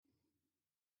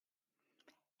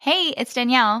Hey, it's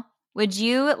Danielle. Would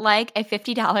you like a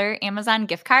 $50 Amazon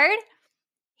gift card?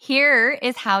 Here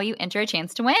is how you enter a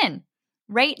chance to win.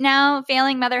 Right now,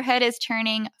 Failing Motherhood is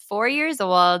turning 4 years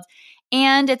old,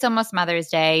 and it's almost Mother's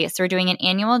Day, so we're doing an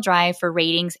annual drive for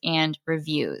ratings and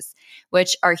reviews,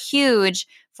 which are huge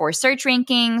for search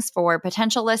rankings, for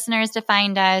potential listeners to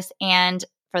find us, and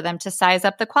for them to size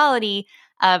up the quality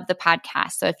of the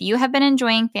podcast. So if you have been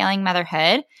enjoying Failing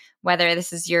Motherhood, whether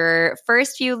this is your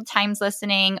first few times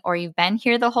listening or you've been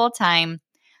here the whole time,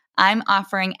 I'm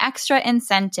offering extra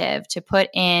incentive to put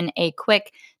in a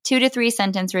quick 2 to 3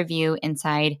 sentence review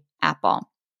inside Apple.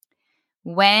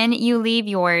 When you leave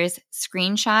yours,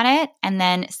 screenshot it and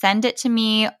then send it to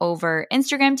me over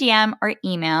Instagram DM or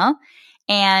email.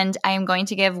 And I am going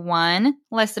to give one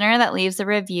listener that leaves a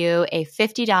review a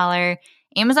 $50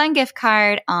 Amazon gift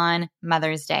card on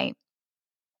Mother's Day.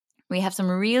 We have some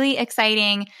really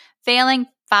exciting Failing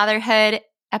Fatherhood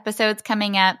episodes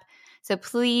coming up. So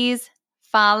please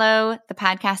follow the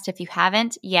podcast if you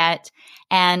haven't yet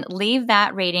and leave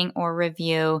that rating or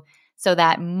review so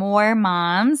that more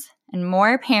moms and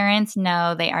more parents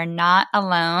know they are not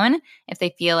alone if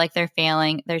they feel like they're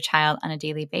failing their child on a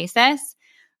daily basis.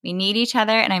 We need each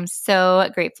other, and I'm so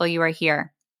grateful you are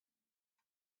here.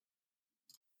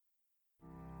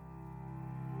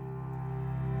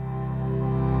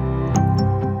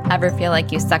 Ever feel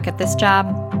like you suck at this job?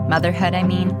 Motherhood, I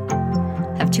mean.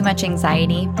 Have too much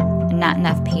anxiety and not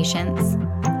enough patience?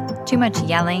 Too much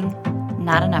yelling,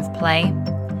 not enough play?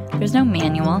 There's no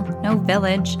manual, no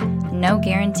village, no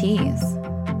guarantees.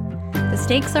 The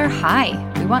stakes are high.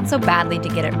 We want so badly to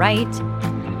get it right.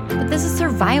 But this is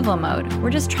survival mode.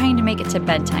 We're just trying to make it to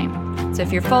bedtime. So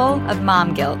if you're full of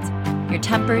mom guilt, your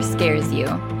temper scares you,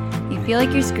 you feel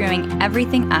like you're screwing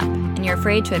everything up, and you're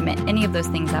afraid to admit any of those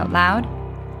things out loud,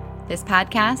 this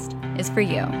podcast is for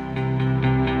you.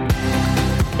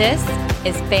 This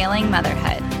is Failing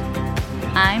Motherhood.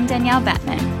 I'm Danielle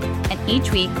Bettman, and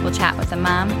each week we'll chat with a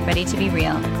mom ready to be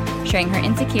real, sharing her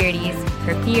insecurities,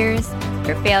 her fears,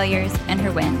 her failures, and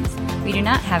her wins. We do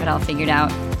not have it all figured out.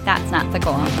 That's not the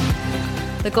goal.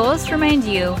 The goal is to remind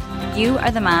you, you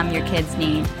are the mom your kids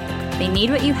need. They need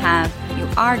what you have, you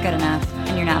are good enough,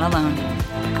 and you're not alone.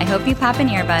 I hope you pop in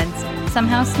earbuds,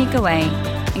 somehow sneak away,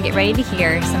 and get ready to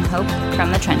hear some hope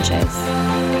from the trenches.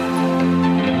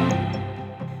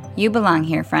 You belong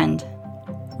here, friend.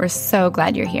 We're so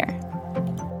glad you're here.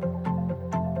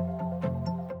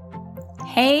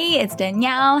 Hey, it's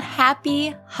Danielle.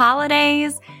 Happy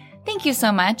holidays. Thank you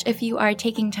so much if you are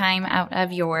taking time out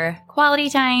of your quality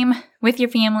time with your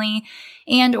family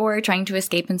and or trying to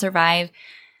escape and survive.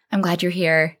 I'm glad you're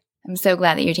here. I'm so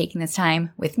glad that you're taking this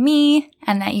time with me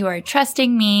and that you are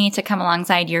trusting me to come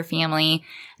alongside your family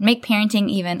and make parenting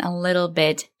even a little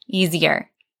bit easier.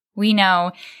 We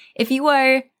know if you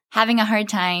are having a hard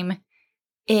time,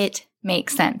 it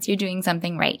makes sense. You're doing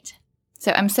something right.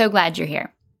 So I'm so glad you're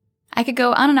here. I could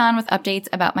go on and on with updates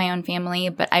about my own family,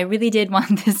 but I really did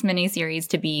want this mini-series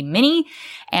to be mini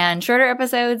and shorter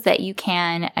episodes that you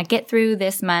can get through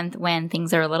this month when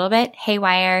things are a little bit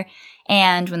haywire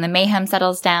and when the mayhem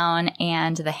settles down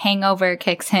and the hangover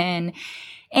kicks in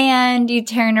and you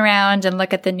turn around and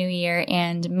look at the new year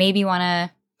and maybe want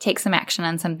to take some action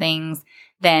on some things,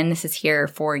 then this is here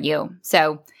for you.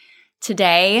 So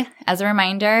today, as a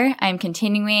reminder, I'm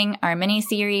continuing our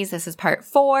mini-series. This is part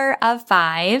 4 of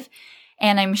 5,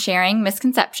 and I'm sharing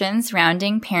misconceptions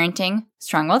surrounding parenting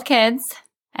strong-willed kids.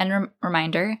 And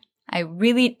reminder, I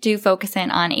really do focus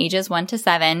in on ages 1 to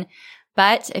 7,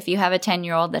 but if you have a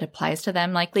 10-year-old, that applies to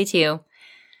them likely too.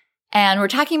 And we're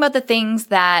talking about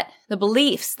the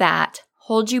beliefs that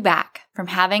hold you back from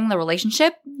having the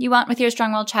relationship you want with your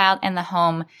strong-willed child and the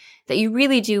home that you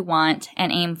really do want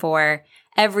and aim for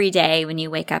every day when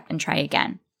you wake up and try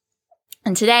again.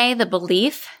 And today, the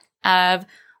belief of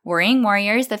worrying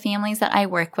warriors, the families that I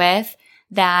work with,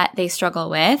 that they struggle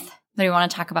with, that we want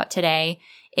to talk about today,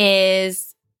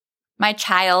 is my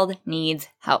child needs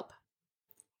help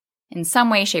in some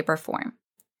way, shape, or form.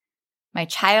 My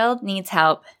child needs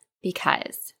help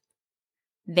because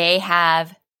they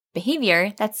have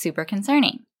behavior that's super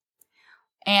concerning.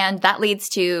 And that leads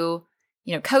to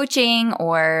coaching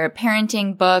or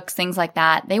parenting books, things like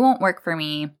that. They won't work for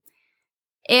me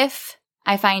if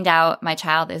I find out my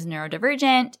child is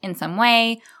neurodivergent in some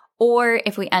way, or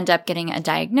if we end up getting a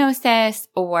diagnosis,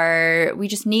 or we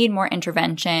just need more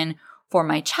intervention for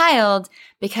my child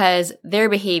because their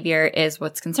behavior is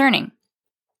what's concerning.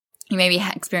 You maybe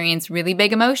experience really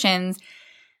big emotions,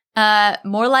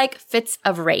 more like fits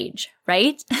of rage,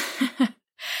 right?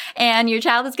 And your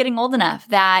child is getting old enough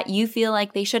that you feel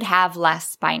like they should have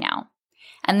less by now.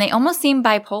 And they almost seem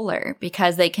bipolar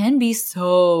because they can be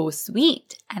so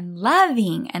sweet and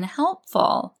loving and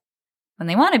helpful when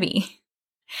they want to be.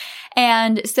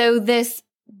 And so this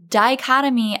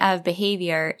dichotomy of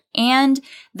behavior and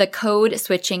the code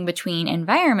switching between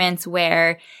environments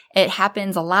where it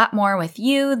happens a lot more with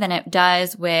you than it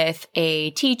does with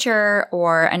a teacher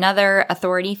or another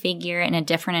authority figure in a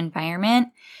different environment,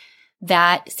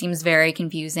 that seems very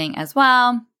confusing as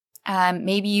well.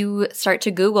 Maybe you start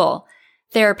to Google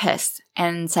therapists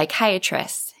and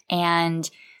psychiatrists and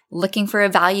looking for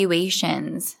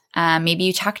evaluations. Maybe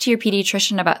you talk to your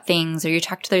pediatrician about things, or you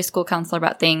talk to their school counselor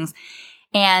about things,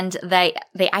 and they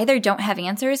either don't have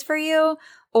answers for you,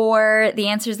 or the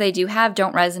answers they do have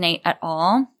don't resonate at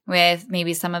all with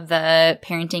maybe some of the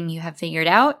parenting you have figured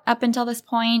out up until this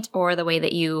point, or the way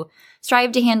that you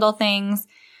strive to handle things.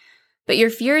 But your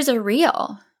fears are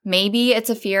real. Maybe it's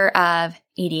a fear of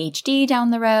ADHD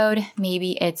down the road.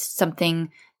 Maybe it's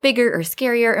something bigger or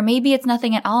scarier, or maybe it's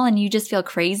nothing at all and you just feel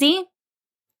crazy.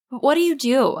 But what do you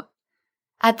do?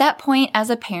 At that point, as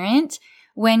a parent,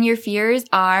 when your fears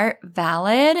are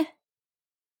valid,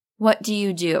 what do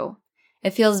you do?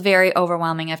 It feels very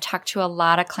overwhelming. I've talked to a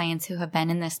lot of clients who have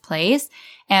been in this place.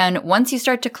 And once you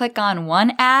start to click on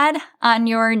one ad on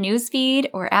your newsfeed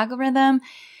or algorithm,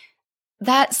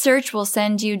 that search will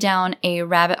send you down a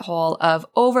rabbit hole of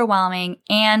overwhelming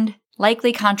and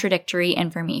likely contradictory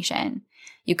information.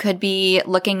 You could be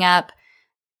looking up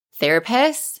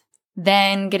therapists,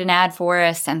 then get an ad for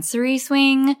a sensory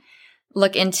swing,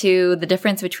 look into the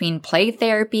difference between play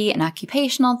therapy and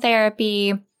occupational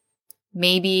therapy,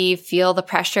 maybe feel the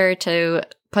pressure to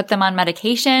put them on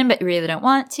medication, but you really don't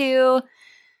want to.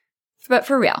 But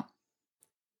for real,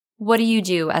 what do you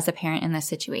do as a parent in this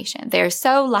situation? They're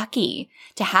so lucky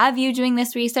to have you doing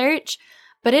this research,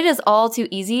 but it is all too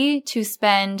easy to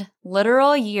spend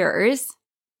literal years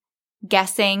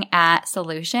guessing at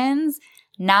solutions,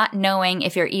 not knowing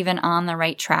if you're even on the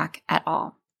right track at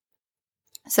all.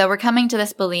 So we're coming to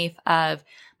this belief of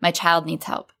my child needs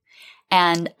help.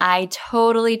 And I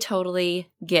totally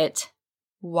get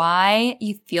why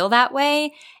you feel that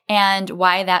way and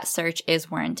why that search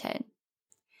is warranted.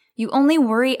 You only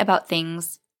worry about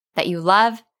things that you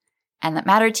love and that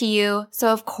matter to you, so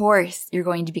of course you're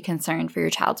going to be concerned for your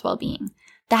child's well-being.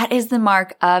 That is the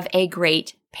mark of a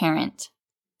great parent.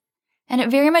 And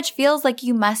it very much feels like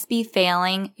you must be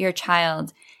failing your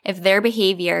child if their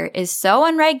behavior is so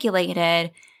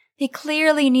unregulated. They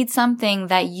clearly need something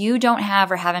that you don't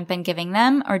have or haven't been giving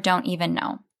them or don't even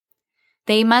know.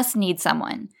 They must need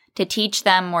someone to teach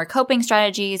them more coping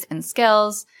strategies and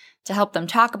skills, to help them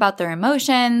talk about their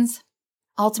emotions,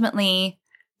 ultimately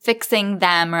fixing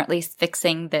them, or at least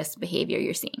fixing this behavior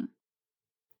you're seeing.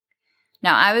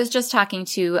 Now, I was just talking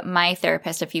to my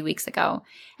therapist a few weeks ago,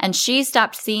 and she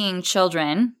stopped seeing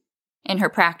children in her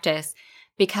practice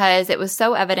because it was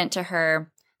so evident to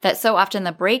her that so often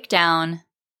the breakdown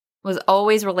was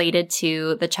always related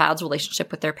to the child's relationship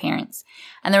with their parents.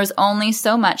 And there was only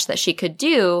so much that she could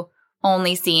do,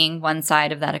 only seeing one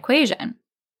side of that equation.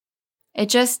 It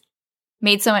just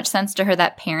made so much sense to her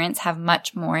that parents have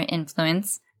much more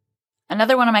influence.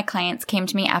 Another one of my clients came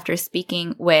to me after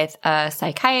speaking with a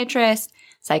psychiatrist,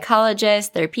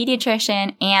 psychologist, their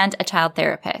pediatrician, and a child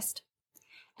therapist.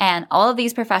 And all of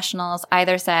these professionals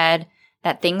either said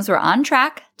that things were on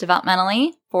track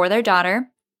developmentally for their daughter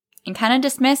and kind of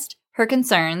dismissed her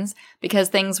concerns because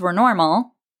things were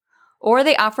normal, or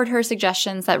they offered her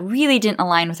suggestions that really didn't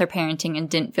align with her parenting and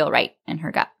didn't feel right in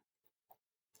her gut.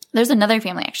 There's another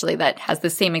family actually that has the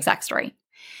same exact story.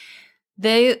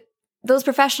 Those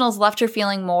professionals left her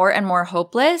feeling more and more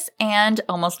hopeless and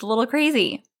almost a little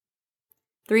crazy.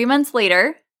 3 months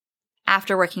later,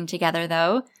 after working together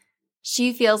though,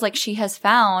 she feels like she has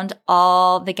found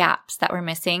all the gaps that were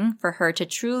missing for her to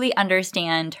truly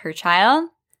understand her child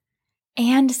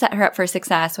and set her up for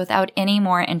success without any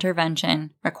more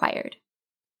intervention required.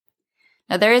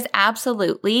 Now, there is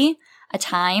absolutely a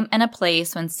time and a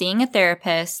place when seeing a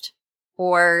therapist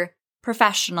or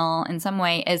professional in some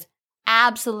way is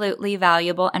absolutely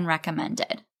valuable and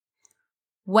recommended.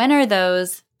 When are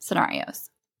those scenarios?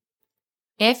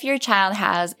 If your child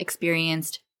has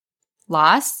experienced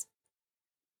loss,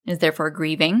 is therefore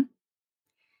grieving,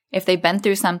 if they've been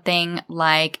through something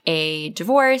like a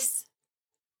divorce,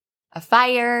 a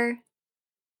fire,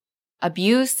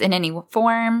 abuse in any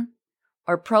form,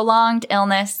 or prolonged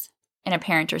illness in a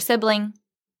parent or sibling,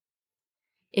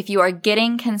 if you are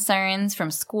getting concerns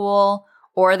from school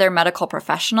or their medical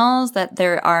professionals that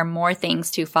there are more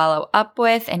things to follow up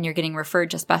with and you're getting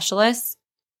referred to specialists,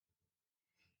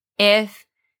 if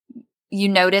you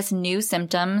notice new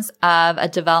symptoms of a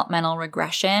developmental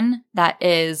regression that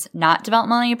is not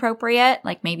developmentally appropriate,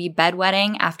 like maybe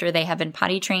bedwetting after they have been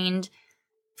potty trained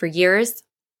for years,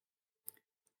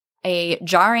 a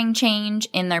jarring change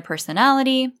in their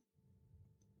personality,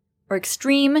 or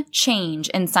extreme change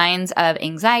in signs of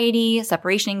anxiety,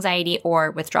 separation anxiety,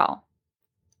 or withdrawal.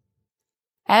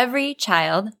 Every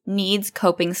child needs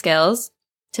coping skills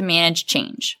to manage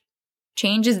change.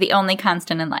 Change is the only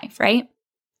constant in life, right?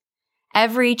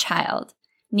 Every child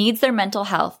needs their mental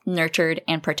health nurtured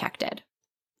and protected.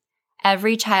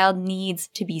 Every child needs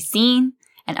to be seen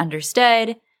and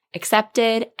understood,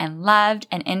 accepted and loved,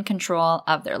 and in control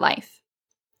of their life.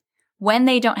 When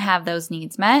they don't have those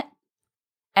needs met,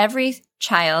 every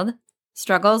child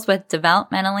struggles with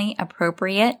developmentally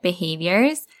appropriate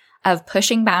behaviors of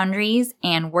pushing boundaries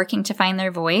and working to find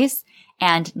their voice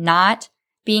and not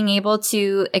being able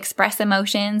to express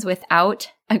emotions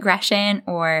without aggression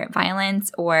or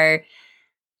violence or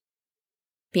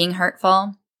being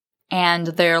hurtful. And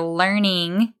they're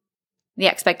learning the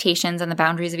expectations and the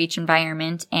boundaries of each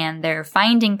environment, and they're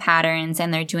finding patterns,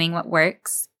 and they're doing what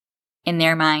works in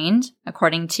their mind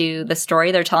according to the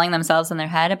story they're telling themselves in their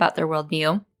head about their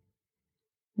worldview. And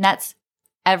that's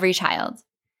every child.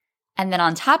 And then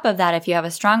on top of that, if you have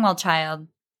a strong-willed child,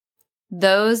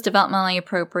 those developmentally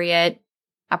appropriate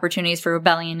opportunities for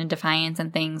rebellion and defiance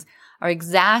and things are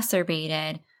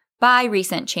exacerbated by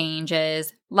recent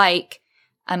changes like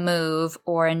a move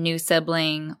or a new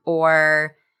sibling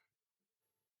or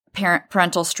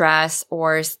parental stress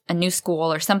or a new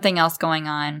school or something else going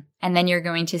on. And then you're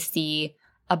going to see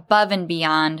above and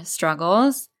beyond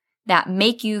struggles that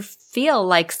make you feel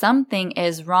like something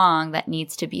is wrong that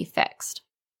needs to be fixed,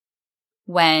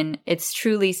 when it's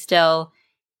truly still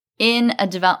in a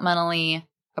developmentally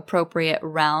appropriate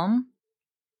realm.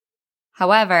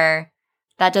 However,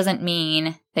 that doesn't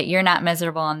mean that you're not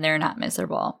miserable and they're not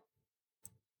miserable.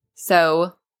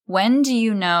 So when do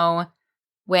you know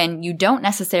when you don't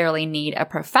necessarily need a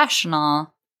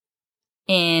professional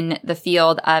in the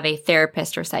field of a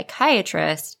therapist or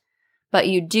psychiatrist, but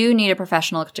you do need a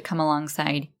professional to come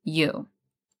alongside you?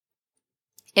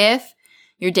 If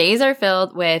your days are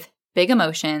filled with big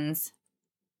emotions,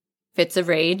 fits of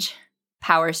rage,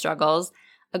 power struggles,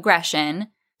 aggression,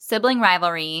 sibling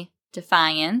rivalry,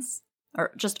 defiance,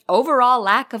 or just overall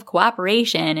lack of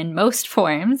cooperation in most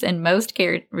forms and most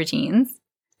care routines,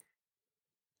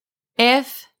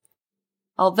 if,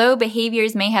 although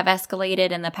behaviors may have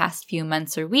escalated in the past few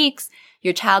months or weeks,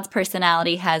 your child's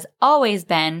personality has always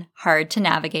been hard to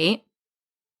navigate,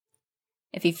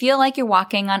 if you feel like you're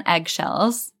walking on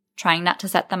eggshells, trying not to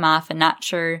set them off and not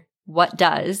sure what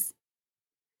does,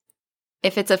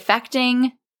 if it's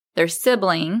affecting their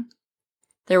sibling,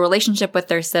 their relationship with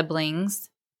their siblings,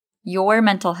 your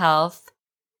mental health,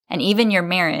 and even your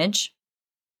marriage,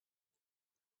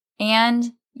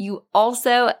 and you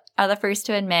also are the first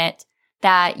to admit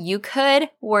that you could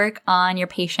work on your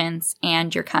patience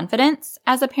and your confidence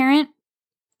as a parent,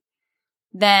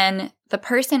 then the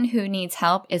person who needs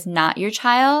help is not your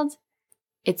child,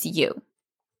 it's you.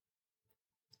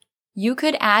 You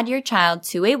could add your child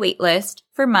to a wait list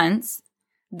for months,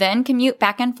 then commute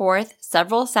back and forth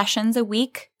several sessions a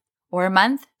week or a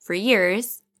month for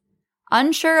years,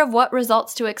 unsure of what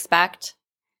results to expect,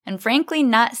 and frankly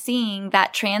not seeing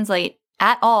that translate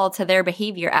at all to their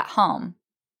behavior at home.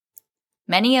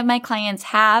 Many of my clients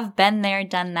have been there,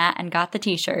 done that, and got the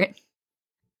t-shirt.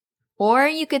 Or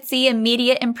you could see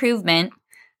immediate improvement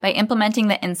by implementing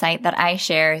the insight that I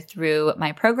share through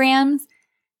my programs,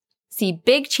 see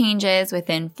big changes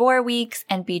within 4 weeks,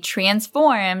 and be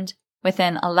transformed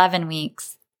within 11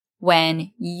 weeks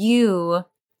when you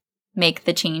make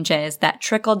the changes that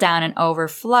trickle down and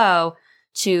overflow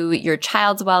to your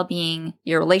child's well-being,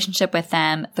 your relationship with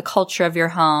them, the culture of your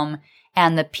home,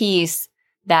 and the peace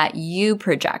that you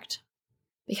project.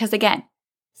 Because again,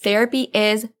 therapy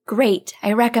is great.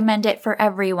 I recommend it for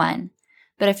everyone.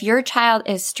 But if your child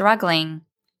is struggling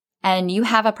and you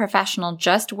have a professional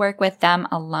just work with them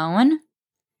alone,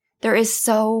 there is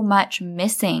so much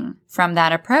missing from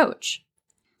that approach.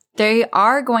 They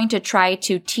are going to try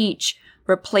to teach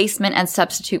replacement and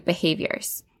substitute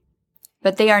behaviors,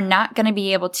 but they are not going to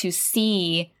be able to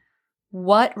see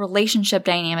what relationship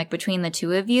dynamic between the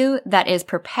two of you that is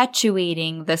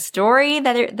perpetuating the story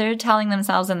that they're telling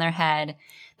themselves in their head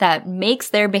that makes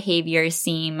their behavior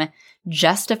seem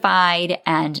justified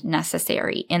and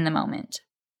necessary in the moment.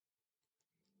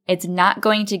 It's not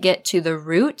going to get to the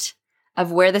root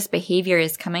of where this behavior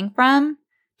is coming from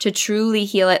to truly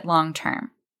heal it long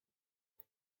term.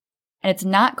 And it's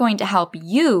not going to help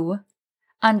you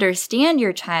understand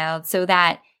your child so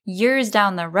that years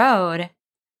down the road,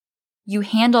 you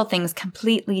handle things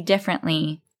completely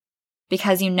differently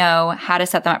because you know how to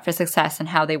set them up for success and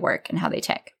how they work and how they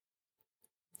tick.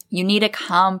 You need a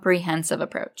comprehensive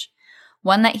approach,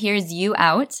 one that hears you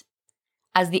out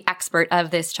as the expert of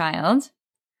this child,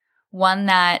 one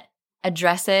that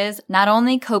addresses not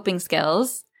only coping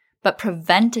skills, but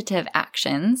preventative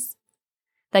actions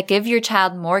that give your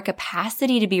child more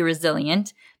capacity to be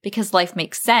resilient because life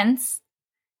makes sense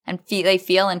and they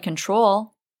feel in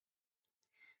control.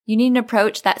 You need an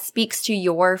approach that speaks to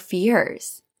your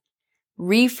fears,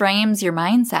 reframes your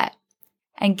mindset,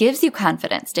 and gives you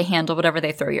confidence to handle whatever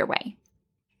they throw your way.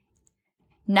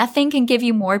 Nothing can give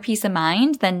you more peace of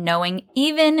mind than knowing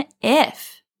even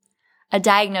if a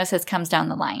diagnosis comes down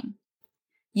the line,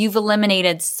 you've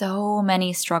eliminated so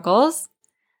many struggles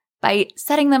by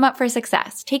setting them up for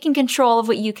success, taking control of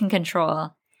what you can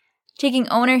control, taking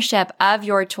ownership of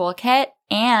your toolkit,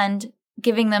 and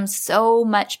giving them so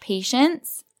much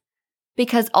patience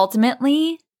because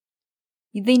ultimately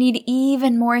they need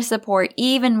even more support,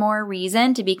 even more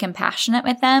reason to be compassionate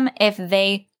with them if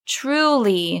they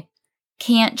truly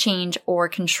can't change or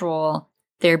control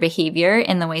their behavior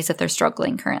in the ways that they're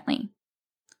struggling currently.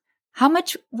 How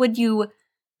much would you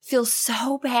feel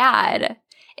so bad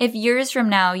if years from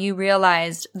now you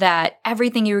realized that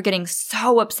everything you were getting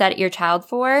so upset at your child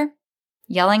for,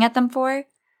 yelling at them for,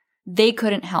 they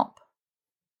couldn't help?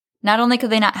 Not only could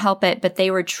they not help it, but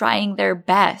they were trying their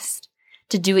best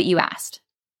to do what you asked.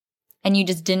 And you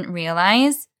just didn't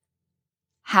realize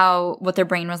what their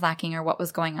brain was lacking or what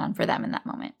was going on for them in that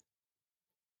moment.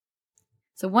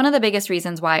 So one of the biggest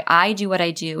reasons why I do what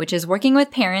I do, which is working with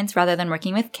parents rather than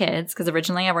working with kids, because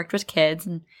originally I worked with kids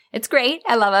and it's great.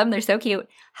 I love them. They're so cute.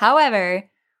 However,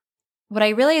 what I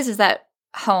realize is that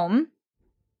home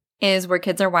is where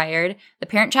kids are wired. The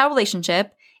parent-child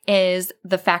relationship is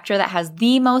the factor that has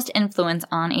the most influence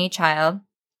on a child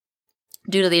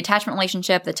due to the attachment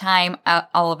relationship, the time,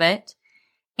 all of it.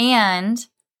 And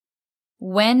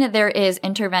when there is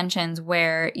interventions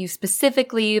where you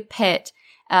specifically pit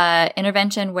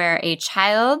intervention where a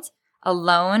child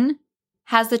alone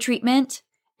has the treatment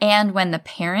and when the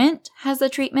parent has the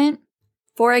treatment.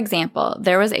 For example,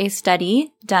 there was a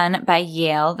study done by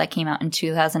Yale that came out in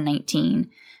 2019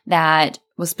 that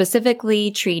was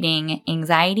specifically treating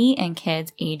anxiety in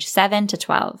kids age 7 to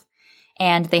 12.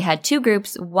 And they had two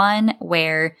groups, one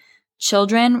where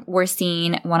children were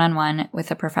seen one-on-one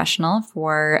with a professional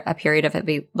for a period of,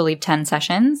 I believe, 10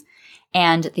 sessions.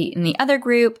 And in the other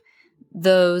group,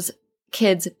 those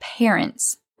kids'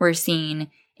 parents were seen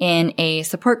in a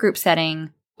support group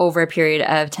setting over a period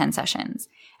of 10 sessions.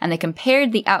 And they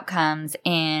compared the outcomes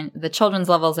in the children's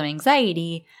levels of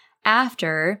anxiety as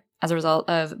a result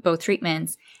of both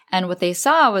treatments. And what they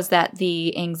saw was that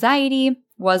the anxiety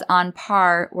was on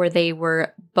par where they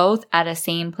were both at a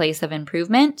same place of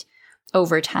improvement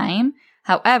over time.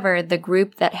 However, the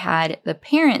group that had the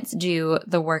parents do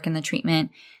the work in the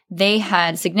treatment, they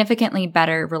had significantly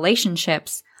better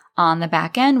relationships on the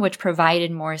back end, which provided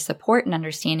more support and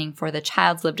understanding for the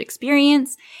child's lived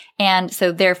experience. And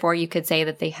so therefore, you could say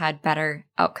that they had better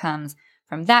outcomes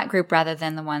from that group rather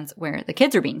than the ones where the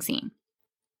kids are being seen.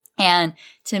 And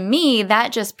to me,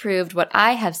 that just proved what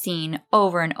I have seen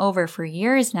over and over for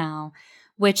years now,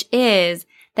 which is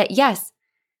that yes,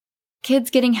 kids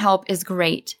getting help is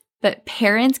great, but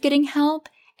parents getting help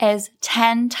is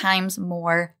 10 times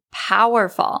more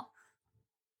powerful.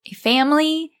 A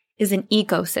family is an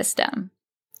ecosystem.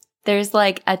 There's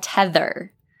like a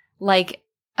tether, like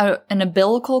an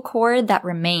umbilical cord that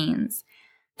remains,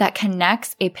 that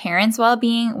connects a parent's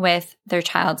well-being with their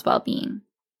child's well-being.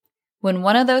 When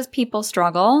one of those people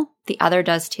struggle, the other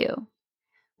does too.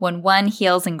 When one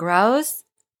heals and grows,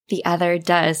 the other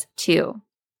does too.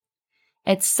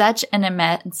 It's such an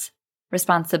immense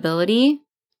responsibility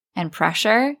and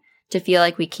pressure to feel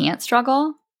like we can't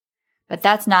struggle, but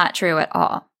that's not true at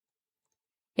all.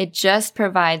 It just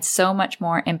provides so much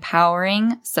more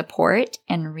empowering support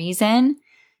and reason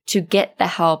to get the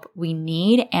help we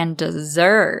need and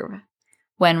deserve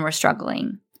when we're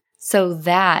struggling, so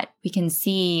that we can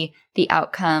see the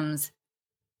outcomes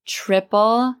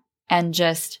triple and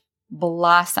just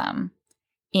blossom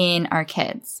in our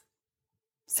kids.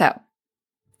 So,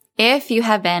 if you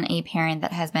have been a parent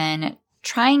that has been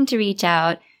trying to reach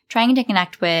out, trying to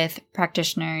connect with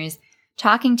practitioners,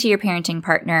 talking to your parenting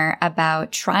partner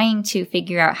about trying to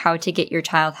figure out how to get your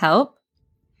child help,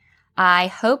 I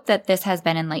hope that this has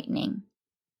been enlightening.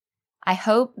 I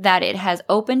hope that it has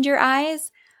opened your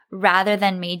eyes rather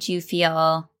than made you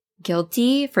feel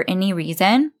guilty for any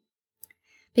reason,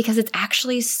 because it's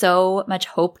actually so much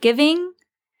hope-giving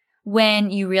when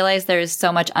you realize there is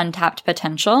so much untapped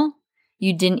potential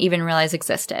you didn't even realize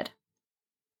existed.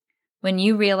 When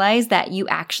you realize that you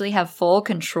actually have full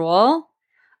control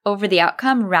over the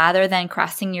outcome rather than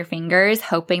crossing your fingers,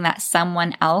 hoping that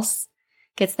someone else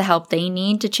gets the help they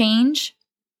need to change,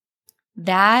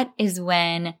 that is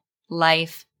when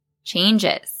life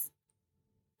changes.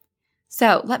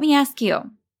 So let me ask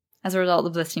you, as a result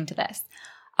of listening to this,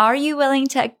 are you willing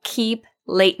to keep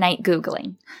late night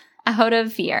Googling out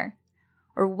of fear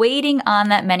or waiting on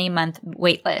that many-month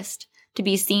wait list to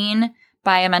be seen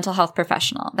by a mental health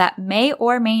professional that may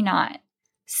or may not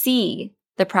see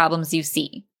the problems you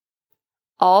see,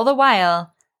 all the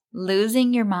while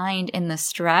losing your mind in the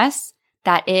stress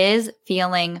that is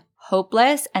feeling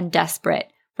hopeless and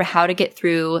desperate for how to get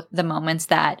through the moments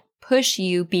that push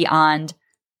you beyond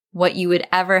what you would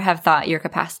ever have thought your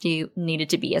capacity needed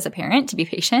to be as a parent to be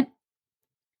patient?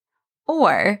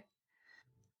 Or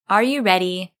are you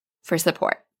ready for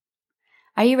support?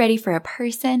 Are you ready for a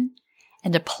person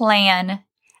and a plan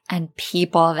and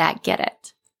people that get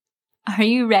it? Are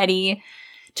you ready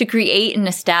to create an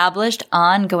established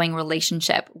ongoing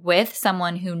relationship with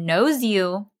someone who knows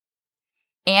you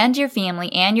and your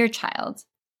family and your child,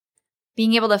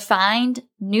 being able to find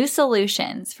new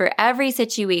solutions for every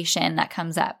situation that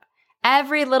comes up,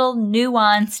 every little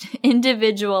nuanced,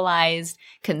 individualized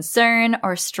concern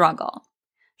or struggle,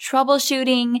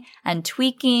 troubleshooting and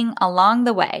tweaking along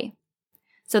the way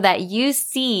so that you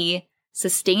see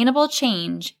sustainable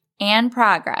change and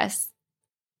progress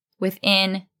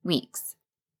within weeks?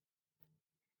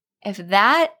 If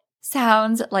that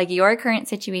sounds like your current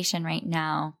situation right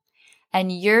now, and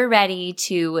you're ready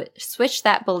to switch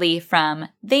that belief from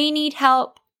they need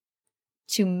help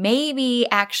to maybe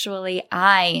actually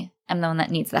I am the one that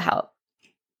needs the help,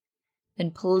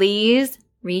 then please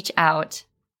reach out.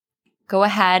 Go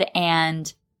ahead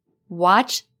and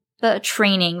watch the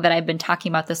training that I've been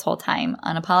talking about this whole time,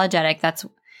 Unapologetic. That's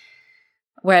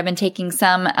where I've been taking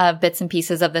some of bits and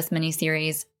pieces of this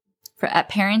mini-series at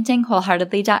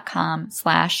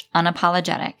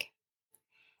parentingwholeheartedly.com/unapologetic.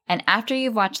 And after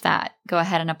you've watched that, go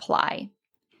ahead and apply.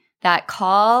 That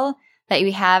call that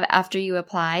you have after you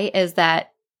apply is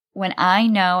that when I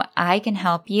know I can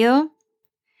help you,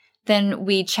 then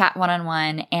we chat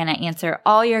one-on-one and I answer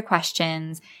all your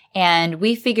questions and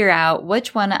we figure out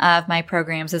which one of my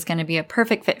programs is going to be a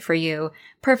perfect fit for you,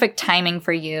 perfect timing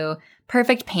for you,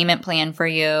 perfect payment plan for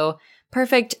you,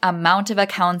 perfect amount of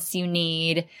accounts you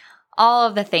need, all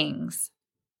of the things.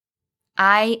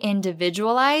 I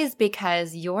individualize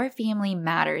because your family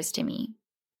matters to me.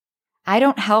 I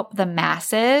don't help the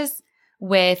masses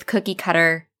with cookie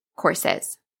cutter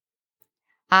courses.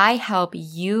 I help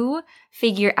you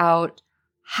figure out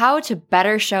how to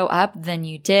better show up than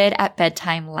you did at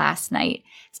bedtime last night,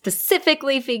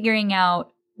 specifically figuring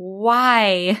out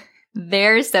why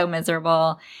they're so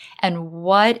miserable and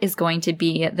what is going to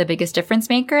be the biggest difference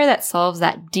maker that solves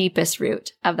that deepest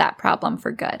root of that problem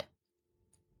for good.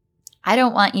 I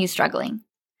don't want you struggling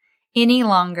any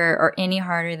longer or any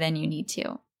harder than you need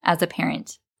to as a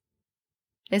parent.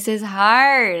 This is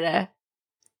hard.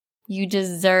 You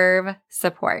deserve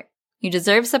support. You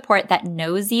deserve support that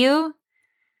knows you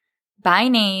by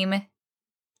name,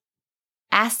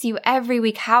 asks you every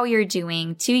week how you're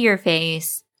doing to your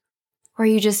face, or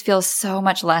you just feel so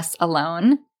much less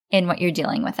alone in what you're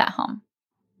dealing with at home.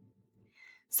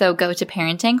 So go to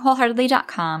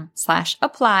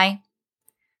parentingwholeheartedly.com/apply.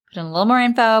 Put in a little more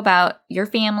info about your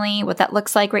family, what that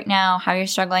looks like right now, how you're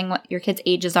struggling, what your kids'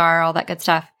 ages are, all that good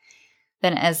stuff.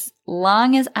 Then as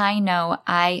long as I know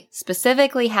I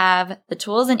specifically have the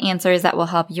tools and answers that will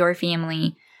help your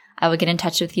family, I will get in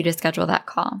touch with you to schedule that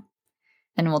call.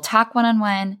 Then we'll talk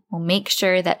one-on-one. We'll make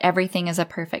sure that everything is a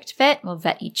perfect fit. We'll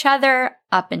vet each other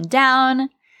up and down.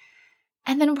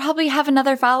 And then we'll probably have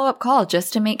another follow-up call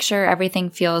just to make sure everything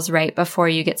feels right before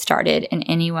you get started in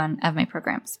any one of my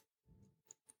programs.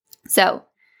 So,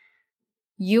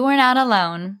 you are not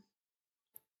alone.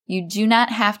 You do not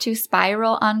have to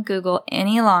spiral on Google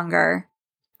any longer.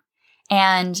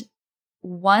 And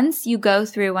once you go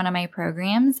through one of my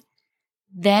programs,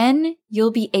 then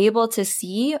you'll be able to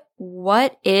see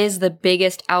what is the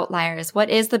biggest outliers, what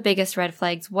is the biggest red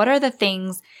flags, what are the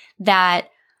things that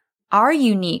are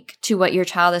unique to what your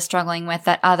child is struggling with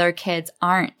that other kids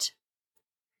aren't.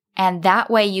 And that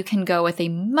way you can go with a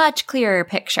much clearer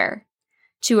picture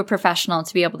to a professional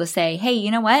to be able to say, hey,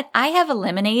 you know what? I have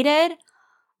eliminated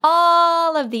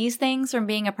all of these things from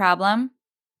being a problem.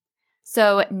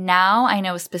 So now I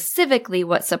know specifically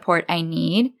what support I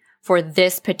need for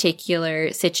this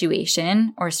particular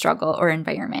situation or struggle or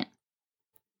environment.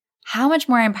 How much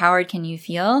more empowered can you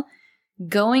feel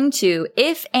going to,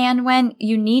 if and when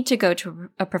you need to go to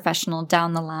a professional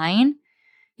down the line,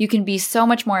 you can be so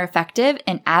much more effective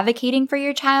in advocating for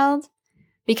your child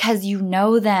because you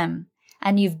know them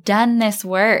and you've done this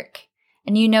work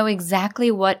and you know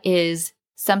exactly what is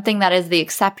something that is the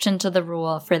exception to the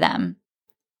rule for them.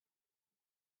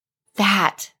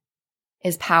 That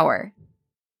is power.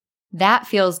 That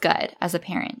feels good as a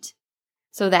parent.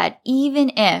 So that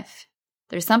even if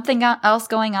there's something else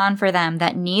going on for them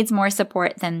that needs more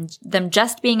support than them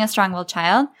just being a strong-willed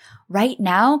child, right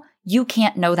now, you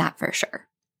can't know that for sure.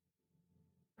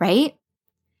 Right?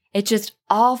 It just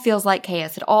all feels like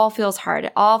chaos. It all feels hard.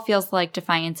 It all feels like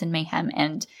defiance and mayhem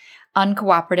and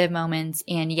uncooperative moments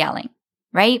and yelling.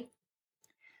 Right?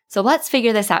 So let's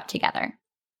figure this out together.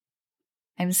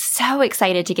 I'm so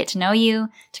excited to get to know you,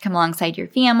 to come alongside your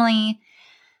family.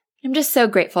 I'm just so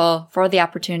grateful for the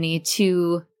opportunity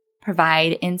to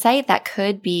provide insight that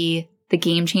could be the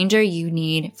game changer you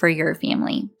need for your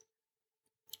family.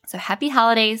 So happy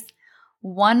holidays.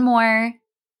 One more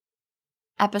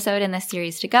episode in this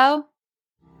series to go.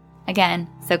 Again,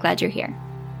 so glad you're here.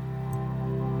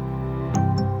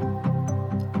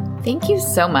 Thank you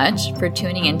so much for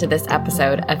tuning into this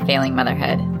episode of Failing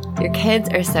Motherhood. Your kids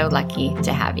are so lucky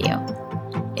to have you.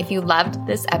 If you loved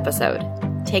this episode,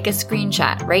 take a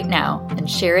screenshot right now and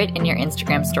share it in your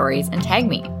Instagram stories and tag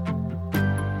me.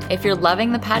 If you're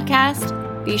loving the podcast,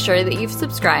 be sure that you've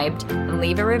subscribed and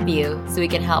leave a review so we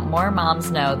can help more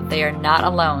moms know that they are not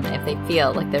alone if they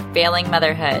feel like they're failing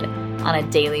motherhood on a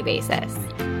daily basis.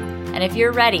 And if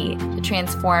you're ready to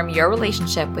transform your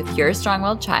relationship with your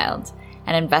strong-willed child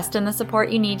and invest in the support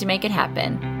you need to make it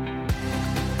happen,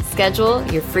 schedule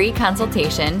your free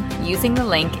consultation using the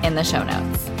link in the show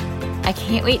notes. I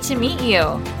can't wait to meet you.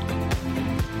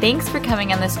 Thanks for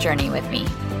coming on this journey with me.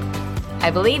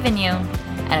 I believe in you,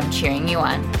 and I'm cheering you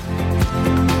on.